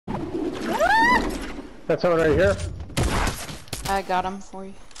Got someone right here. I got him for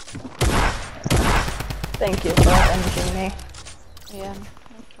you. Thank you for avenging me. Yeah,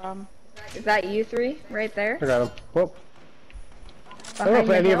 no problem. Is that you three right there? I got him. Whoop. I don't know if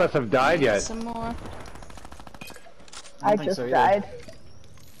any of us have died yet. Some more. I just died.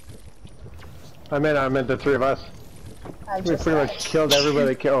 I meant the three of us. We pretty much killed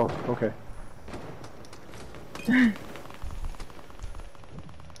everybody. Oh, okay.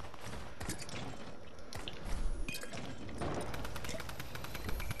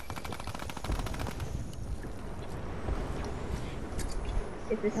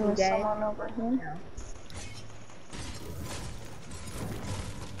 Is this There was someone over here. No.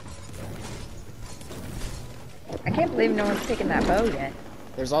 I can't believe no one's taken that bow yet.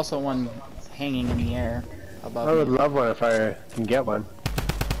 There's also one hanging in the air above I would me. love one if I can get one.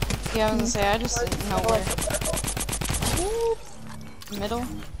 Yeah, I was gonna say, I just didn't know where. Middle?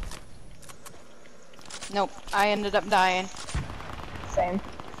 Nope, I ended up dying. Same.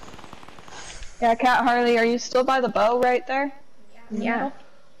 Yeah, Cat Harley, are you still by the bow right there? Yeah.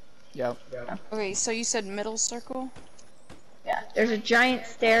 Yep. Okay, so you said middle circle? Yeah. There's a giant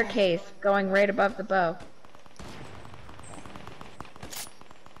staircase going right above the bow.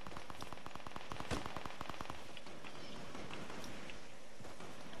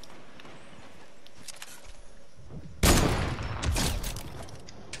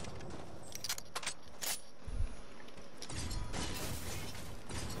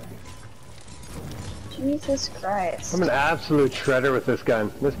 Jesus Christ. I'm an absolute shredder with this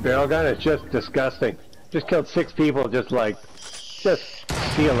gun. This barrel gun is just disgusting. Just killed 6 people, just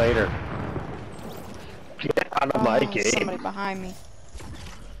see you later. Get out of my game. Somebody behind me.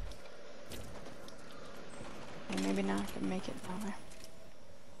 Okay, maybe now I can make it down there.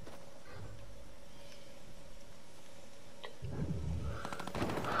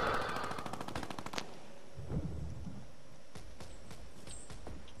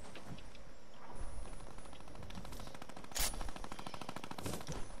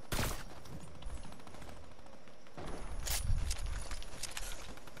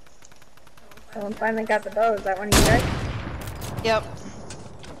 Someone finally got the bow. Is that one of you guys? Yep.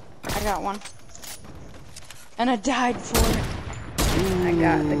 I got one. And I died for it. I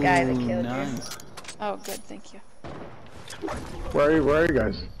got the guy that killed Nice. you. Oh, good, thank you. Where are you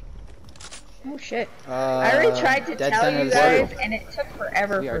guys? Oh shit. I already tried to dead tell center you of the guys, circle. and it took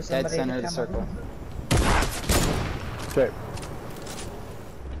forever We for are dead somebody center to of the come circle. Okay.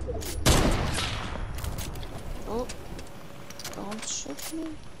 Oh. Don't shoot me.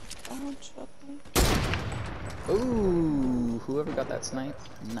 Don't shoot me. Ooh, whoever got that snipe,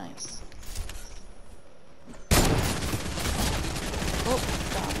 nice. Oh,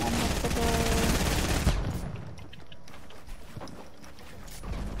 got one with the bow.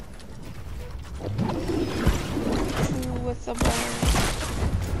 Two with the bow.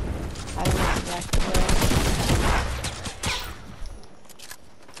 I really like the bow.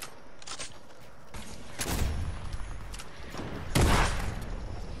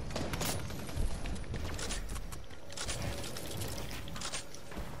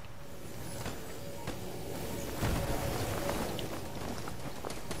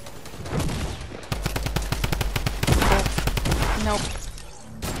 Nope.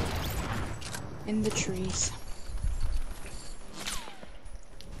 In the trees.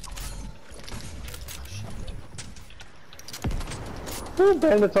 Oh,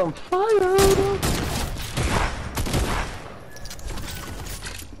 bandit's on fire!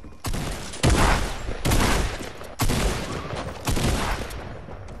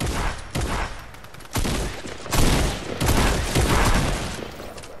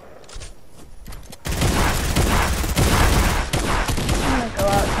 Go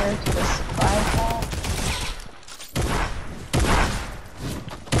out here to the supply hall.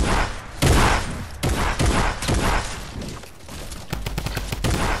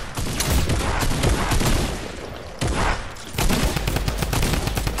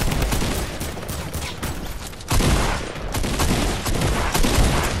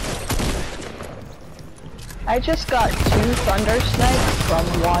 I just got 2 thunder snipes from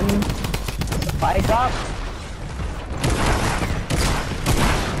 1 supply drop.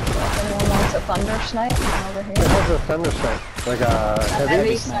 Anyone wants a thunder snipe? Come over here. What's a thunder snipe? Like a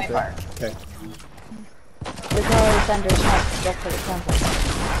Heavy sniper. Okay. We call it thunder snipe, that's what it sounds like.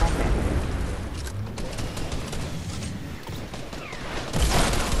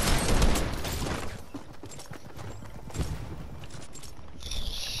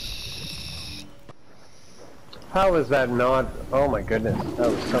 How is that not? Oh my goodness, that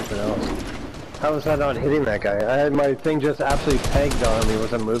was something else. How was that not hitting that guy? I had my thing just absolutely pegged on me,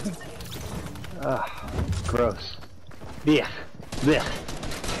 wasn't moving. Gross. Blech. Blech.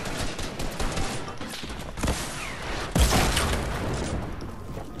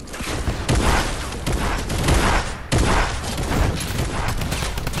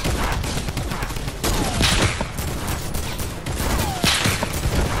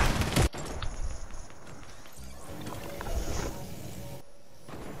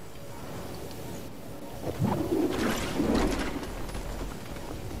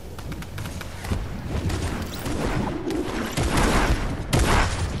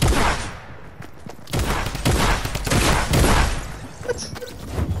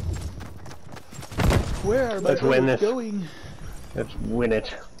 Where are my Let's win bullets this. going? Let's win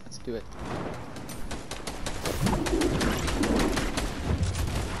it. Let's do it.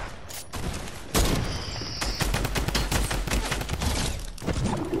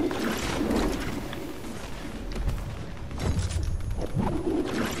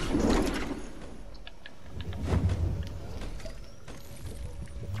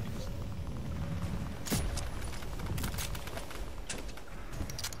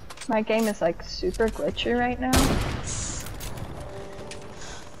 My game is like super glitchy right now.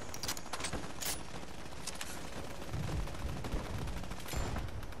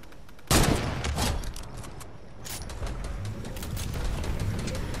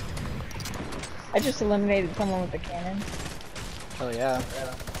 I just eliminated someone with the cannon. Oh yeah.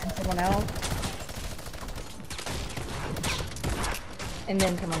 And someone else. And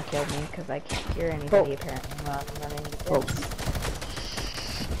then someone killed me because I can't hear anybody apparently while I'm running into this.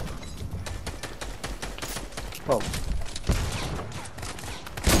 Oh.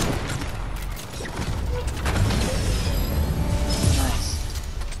 Nice.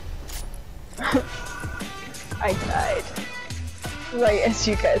 I died. Right as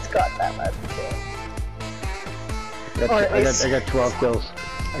you guys got that last kill. I got 12 kills.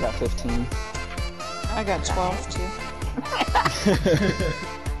 I got 15. I got 12 too.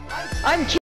 I'm